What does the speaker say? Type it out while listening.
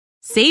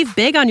Save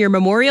big on your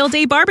Memorial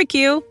Day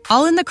barbecue,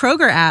 all in the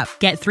Kroger app.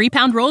 Get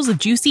 3-pound rolls of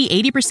juicy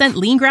 80%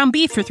 lean ground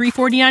beef for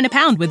 $3.49 a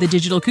pound with a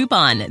digital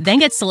coupon. Then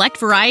get select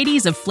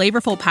varieties of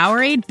flavorful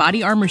Powerade,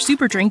 Body Armor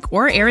Super Drink,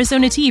 or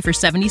Arizona tea for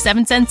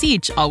 77 cents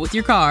each, all with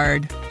your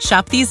card.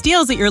 Shop these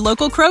deals at your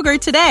local Kroger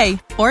today,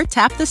 or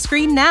tap the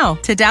screen now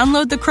to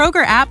download the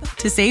Kroger app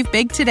to save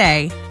big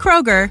today.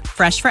 Kroger,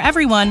 fresh for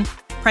everyone.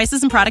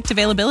 Prices and product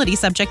availability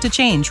subject to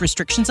change.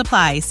 Restrictions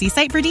apply. See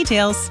site for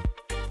details.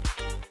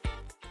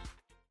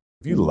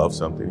 If you love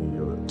something and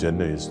your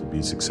agenda is to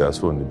be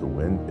successful and to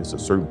win, it's a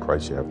certain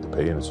price you have to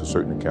pay and it's a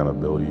certain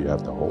accountability you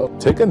have to hold.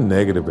 Take a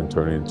negative and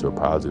turn it into a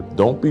positive.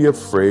 Don't be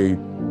afraid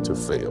to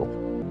fail.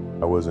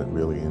 I wasn't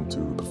really into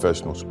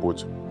professional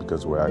sports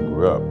because where I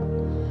grew up,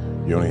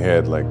 you only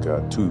had like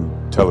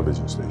 2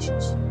 television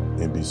stations,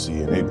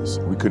 NBC and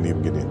ABC. We couldn't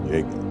even get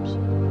NBA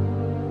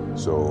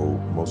games. So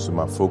most of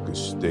my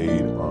focus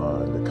stayed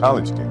on the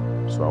college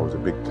game. So I was a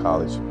big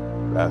college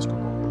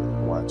basketball player.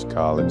 I watched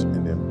college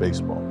and then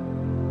baseball.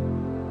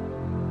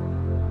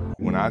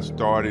 When I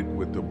started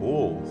with the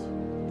Bulls,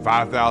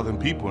 5,000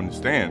 people in the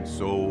stands,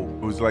 so it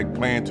was like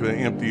playing to an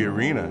empty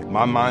arena.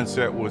 My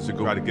mindset was to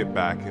go try to get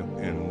back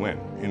and win.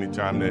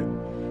 Anytime that,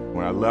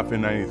 when I left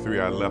in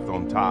 93, I left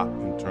on top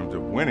in terms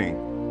of winning.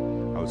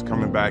 I was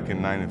coming back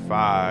in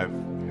 95,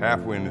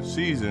 halfway in the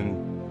season,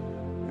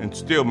 and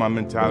still my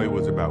mentality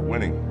was about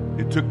winning.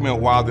 It took me a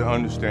while to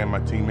understand my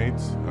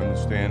teammates,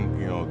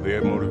 understand,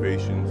 their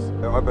motivations.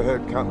 I've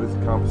had countless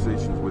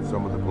conversations with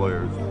some of the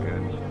players, and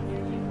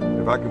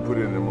if I can put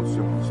it in the most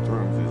simplest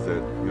terms, is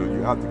that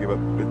you have to give up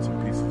bits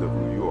and pieces of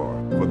who you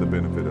are for the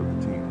benefit of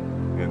the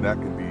team, and that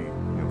can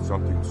be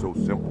something so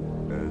simple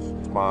as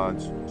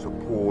response,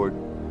 support,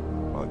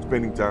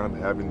 spending time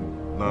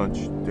having lunch,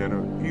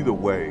 dinner. Either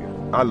way,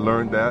 I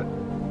learned that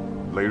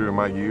later in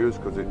my years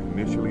because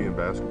initially in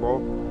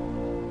basketball,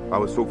 I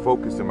was so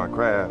focused in my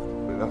craft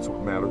that that's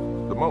what matters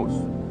the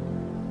most.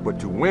 But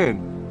to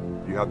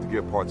win, you have to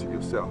give parts of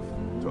yourself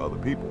to other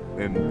people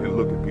and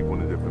look at people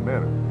in a different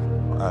manner.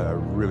 I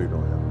really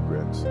don't have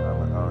regrets. I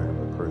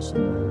am a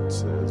person that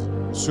says,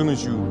 as soon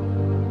as you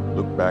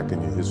look back in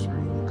your history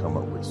and you come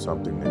up with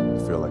something that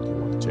you feel like you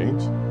want to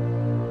change,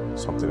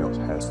 something else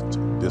has to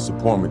change.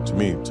 Disappointment to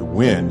me, to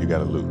win, you got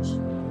to lose.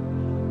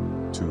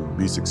 To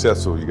be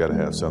successful, you got to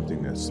have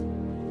something that's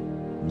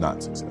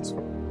not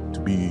successful. To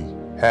be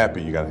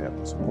happy, you got to have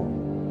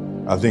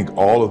disappointment. I think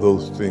all of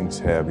those things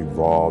have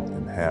evolved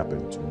and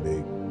happened to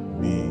make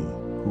me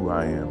who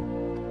I am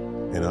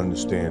and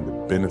understand the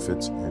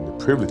benefits and the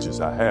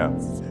privileges I have,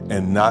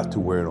 and not to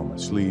wear it on my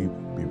sleeve,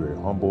 be very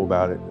humble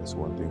about it. That's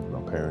one thing my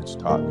parents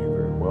taught me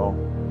very well,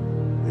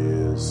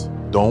 is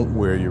don't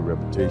wear your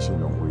reputation,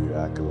 don't wear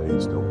your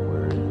accolades, don't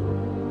wear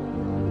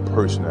your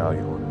personality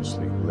on your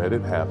sleeve. Let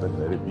it happen,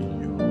 let it be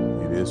you.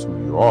 It is who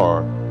you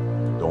are.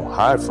 Don't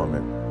hide from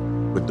it,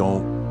 but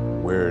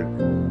don't wear it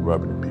and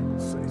rub it in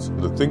people's faces.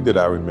 The thing that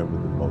I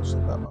remember the most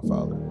about my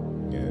father,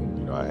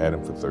 and I had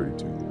him for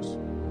 32 years,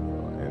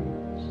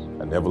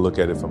 I never look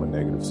at it from a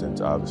negative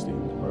sense. Obviously, he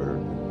was murdered.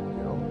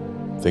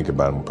 And, think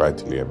about him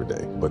practically every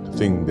day. But the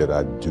thing that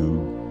I do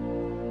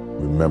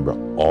remember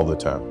all the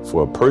time,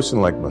 for a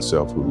person like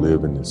myself who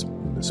live in this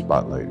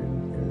spotlight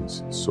and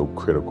is so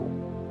critical,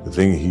 the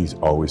thing he's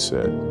always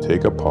said,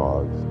 take a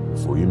pause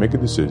before you make a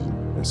decision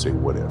and say,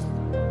 what if?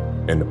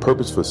 And the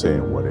purpose for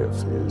saying what if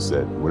is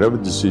that whatever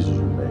decision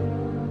you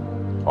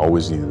make,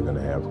 always either going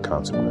to have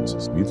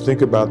consequences. You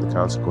think about the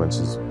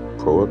consequences,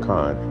 pro or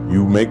con,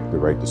 you make the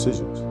right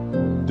decisions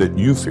that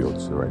you feel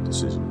is the right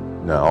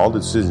decision. Now, all the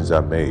decisions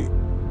I've made,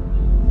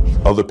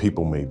 other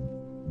people may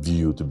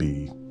view to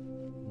be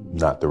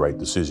not the right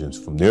decisions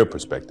from their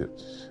perspective.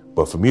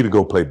 But for me to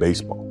go play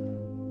baseball,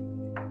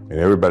 and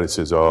everybody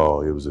says,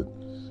 oh, it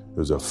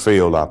was a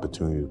failed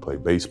opportunity to play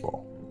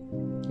baseball.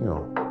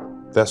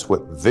 That's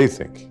what they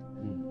think.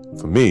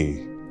 For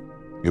me,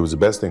 it was the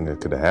best thing that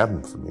could have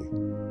happened for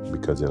me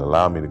because it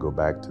allowed me to go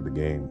back to the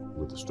game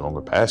with a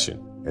stronger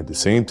passion. At the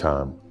same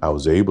time, I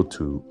was able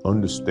to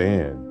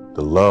understand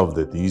the love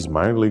that these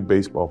minor league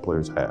baseball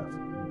players have,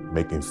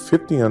 making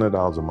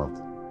 $1,500 a month,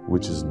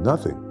 which is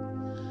nothing.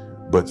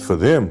 But for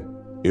them,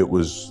 it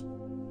was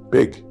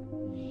big.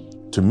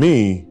 To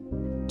me,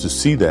 to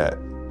see that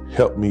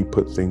helped me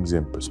put things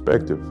in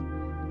perspective,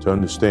 to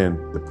understand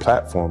the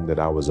platform that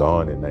I was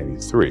on in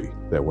 93,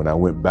 that when I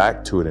went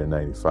back to it in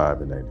 95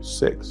 and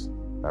 96,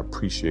 I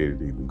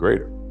appreciated it even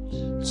greater.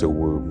 So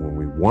when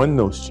we won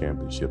those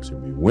championships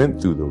and we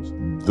went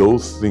through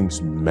those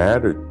things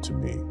mattered to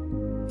me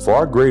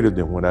far greater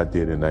than what I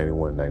did in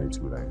 91,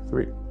 92,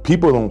 93.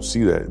 People don't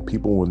see that, and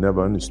people will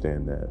never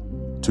understand that.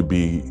 To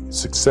be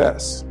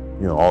success,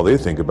 all they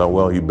think about,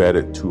 well, he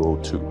batted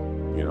 202,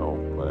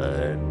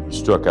 and he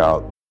struck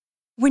out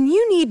When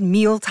you need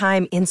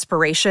mealtime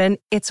inspiration,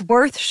 it's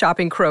worth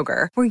shopping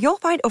Kroger, where you'll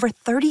find over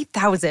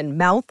 30,000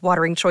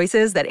 mouth-watering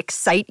choices that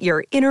excite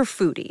your inner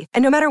foodie.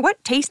 And no matter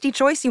what tasty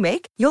choice you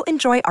make, you'll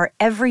enjoy our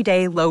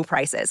everyday low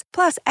prices,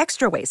 plus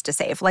extra ways to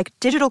save, like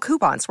digital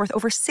coupons worth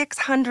over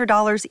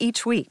 $600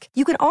 each week.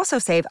 You can also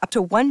save up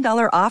to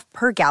 $1 off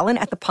per gallon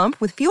at the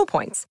pump with fuel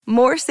points.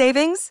 More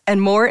savings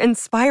and more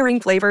inspiring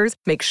flavors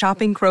make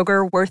shopping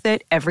Kroger worth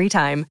it every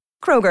time.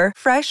 Kroger,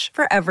 fresh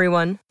for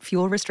everyone.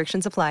 Fuel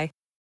restrictions apply.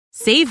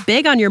 Save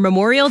big on your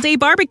Memorial Day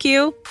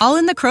barbecue, all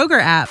in the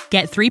Kroger app.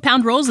 Get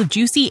 3-pound rolls of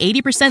juicy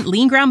 80%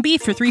 lean ground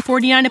beef for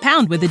 $3.49 a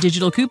pound with a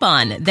digital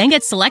coupon. Then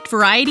get select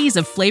varieties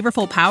of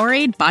flavorful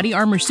Powerade, Body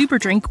Armor Super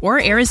Drink,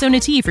 or Arizona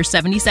tea for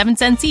 77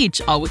 cents each,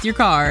 all with your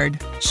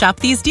card. Shop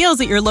these deals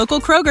at your local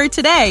Kroger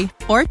today,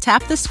 or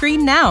tap the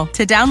screen now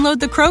to download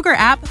the Kroger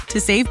app to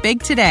save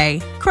big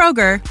today.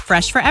 Kroger,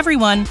 fresh for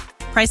everyone.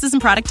 Prices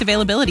and product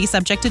availability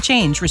subject to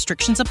change.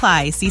 Restrictions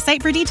apply. See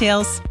site for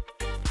details.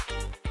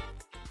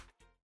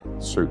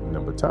 Certain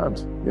number of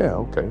times. Yeah,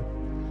 okay.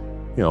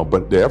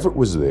 But the effort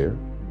was there,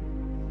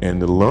 and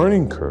the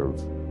learning curve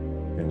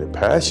and the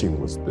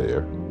passion was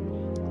there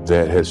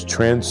that has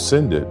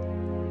transcended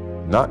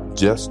not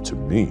just to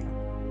me,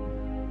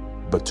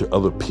 but to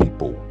other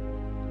people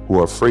who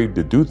are afraid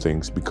to do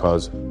things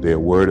because they're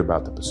worried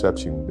about the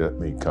perception that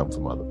may come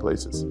from other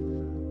places.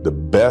 The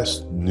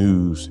best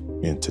news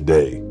in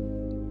today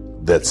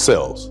that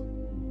sells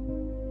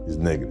is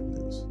negative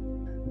news.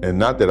 And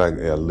not that I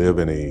live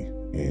in a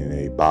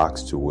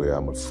box to where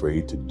I'm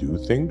afraid to do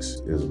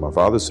things. As my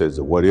father says,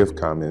 the what if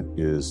comment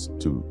is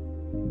to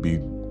be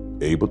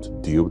able to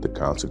deal with the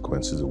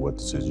consequences of what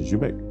decisions you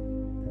make.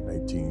 In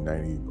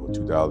 1990 or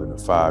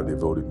 2005, they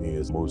voted me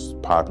as the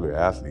most popular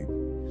athlete.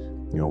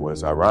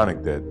 It's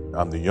ironic that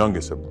I'm the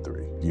youngest of the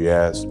three. If you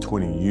ask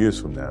 20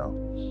 years from now,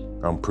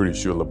 I'm pretty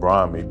sure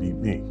LeBron may beat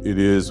me. It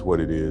is what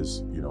it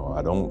is.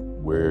 I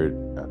don't wear it.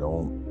 I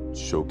don't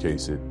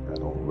showcase it. I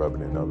don't rub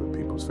it in other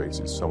people's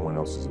faces. Someone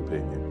else's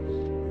opinion.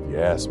 If you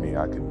ask me,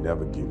 I can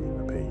never give you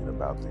an opinion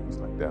about things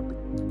like that.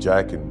 But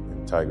Jack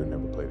and Tiger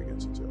never played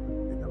against each other.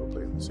 They never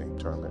played in the same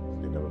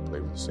tournament. They never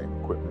played with the same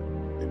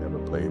equipment. They never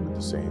played with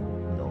the same,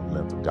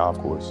 length of golf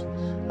course.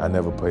 I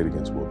never played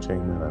against Will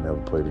Chamberlain. I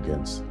never played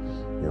against,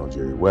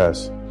 Jerry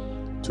West.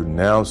 To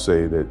now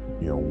say that,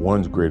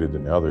 one's greater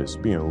than the other is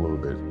being a little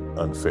bit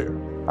unfair.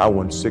 I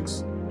won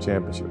 6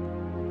 championships.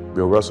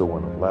 Bill Russell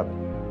won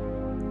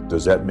 11.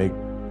 Does that make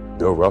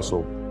Bill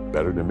Russell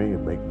better than me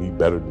and make me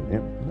better than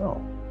him?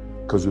 No,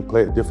 because we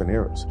play at different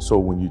eras. So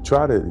when you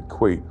try to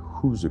equate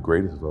who's the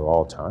greatest of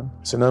all time,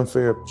 it's an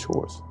unfair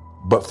choice.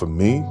 But for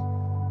me,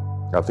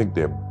 I think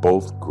they're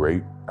both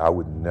great. I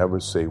would never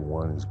say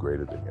one is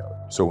greater than the other.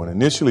 So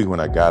initially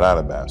when I got out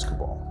of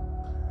basketball,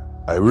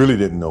 I really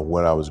didn't know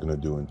what I was going to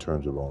do in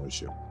terms of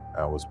ownership.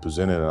 I was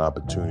presented an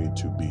opportunity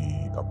to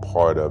be a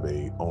part of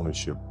a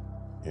ownership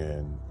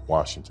in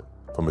Washington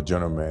from a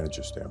general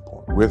manager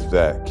standpoint. With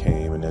that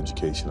came an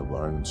education of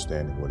learning and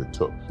understanding what it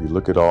took. If you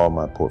look at all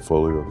my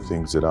portfolio of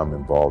things that I'm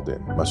involved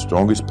in, my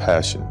strongest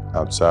passion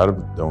outside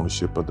of the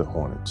ownership of the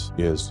Hornets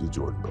is the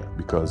Jordan Brand,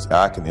 because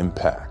I can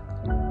impact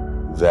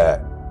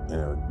that in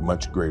a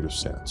much greater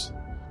sense.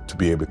 To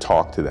be able to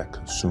talk to that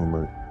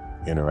consumer,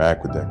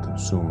 interact with that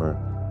consumer.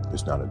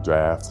 It's not a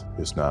draft.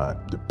 It's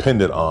not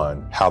dependent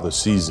on how the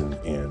season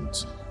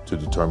ends to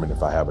determine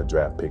if I have a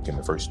draft pick in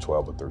the first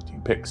 12 or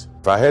 13 picks.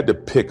 If I had to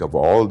pick of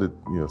all the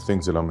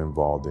things that I'm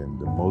involved in,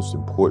 the most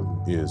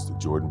important is the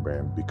Jordan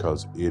Brand,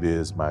 because it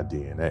is my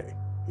DNA.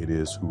 It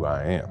is who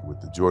I am. With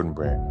the Jordan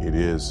Brand, it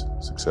is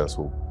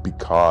successful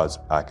because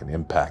I can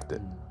impact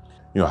it.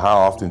 How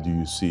often do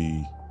you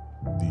see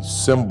the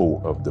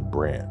symbol of the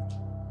brand,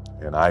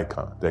 an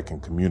icon that can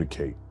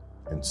communicate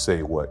and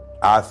say what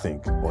I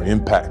think or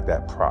impact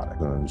that product?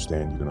 You're going to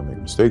understand you're going to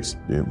make mistakes.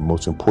 The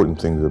most important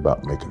thing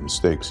about making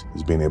mistakes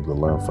is being able to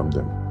learn from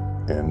them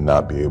and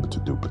not be able to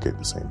duplicate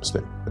the same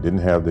mistake. I didn't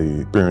have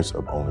the experience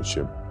of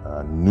ownership.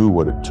 I knew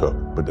what it took,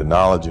 but the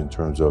knowledge in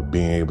terms of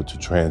being able to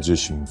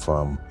transition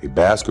from a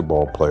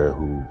basketball player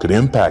who could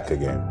impact a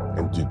game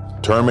and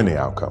determine the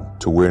outcome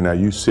to where now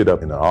you sit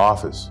up in an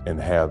office and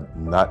have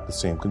not the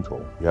same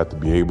control. You have to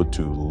be able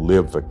to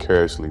live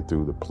vicariously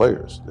through the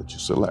players that you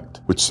select,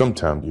 which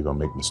sometimes you're going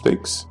to make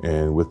mistakes.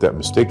 And with that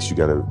mistakes, you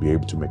got to be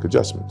able to make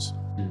adjustments.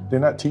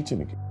 They're not teaching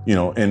the kids.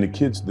 And the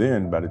kids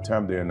then, by the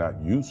time they're not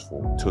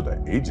useful to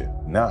the agent,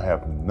 now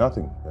have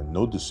nothing,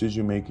 no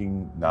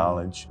decision-making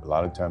knowledge. A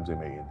lot of times they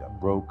may end up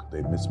broke.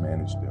 They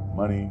mismanage their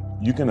money.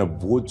 You can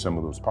avoid some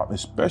of those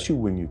problems, especially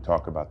when you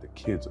talk about the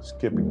kids are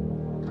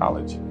skipping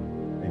college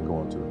and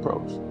going to the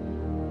pros.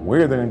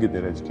 Where are they going to get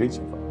that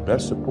education from? The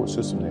best support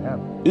system they have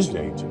is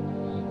the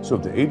agent. So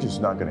if the agent's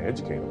not going to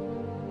educate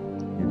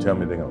them, you tell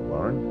me they're going to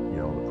learn,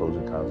 the pros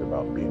and cons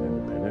about being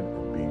independent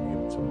and being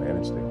able to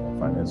manage their own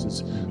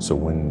finances. So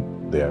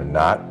when they're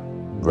not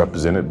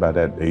represented by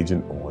that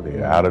agent, or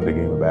they're out of the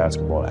game of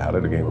basketball, out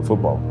of the game of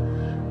football,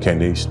 can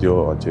they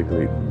still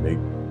articulate and make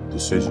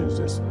decisions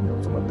that's,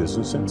 from a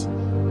business sense?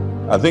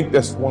 I think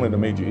that's one of the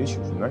major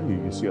issues.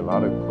 You see a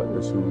lot of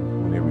players who,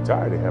 when they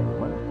retire, they have the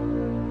money.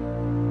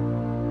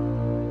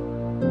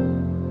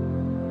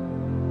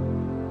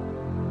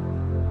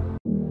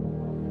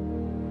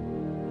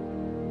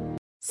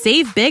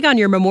 Save big on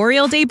your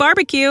Memorial Day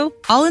barbecue,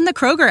 all in the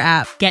Kroger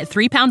app. Get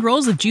 3-pound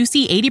rolls of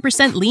juicy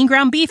 80% lean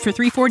ground beef for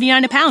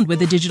 $3.49 a pound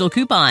with a digital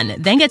coupon.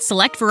 Then get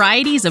select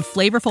varieties of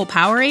flavorful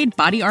Powerade,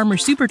 Body Armor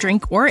Super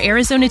Drink, or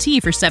Arizona tea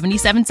for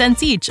 77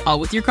 cents each, all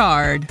with your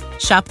card.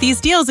 Shop these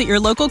deals at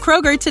your local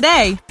Kroger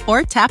today,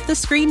 or tap the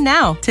screen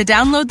now to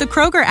download the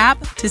Kroger app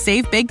to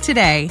save big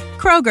today.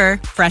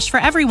 Kroger, fresh for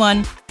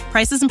everyone.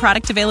 Prices and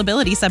product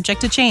availability subject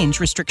to change.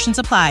 Restrictions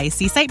apply.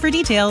 See site for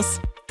details.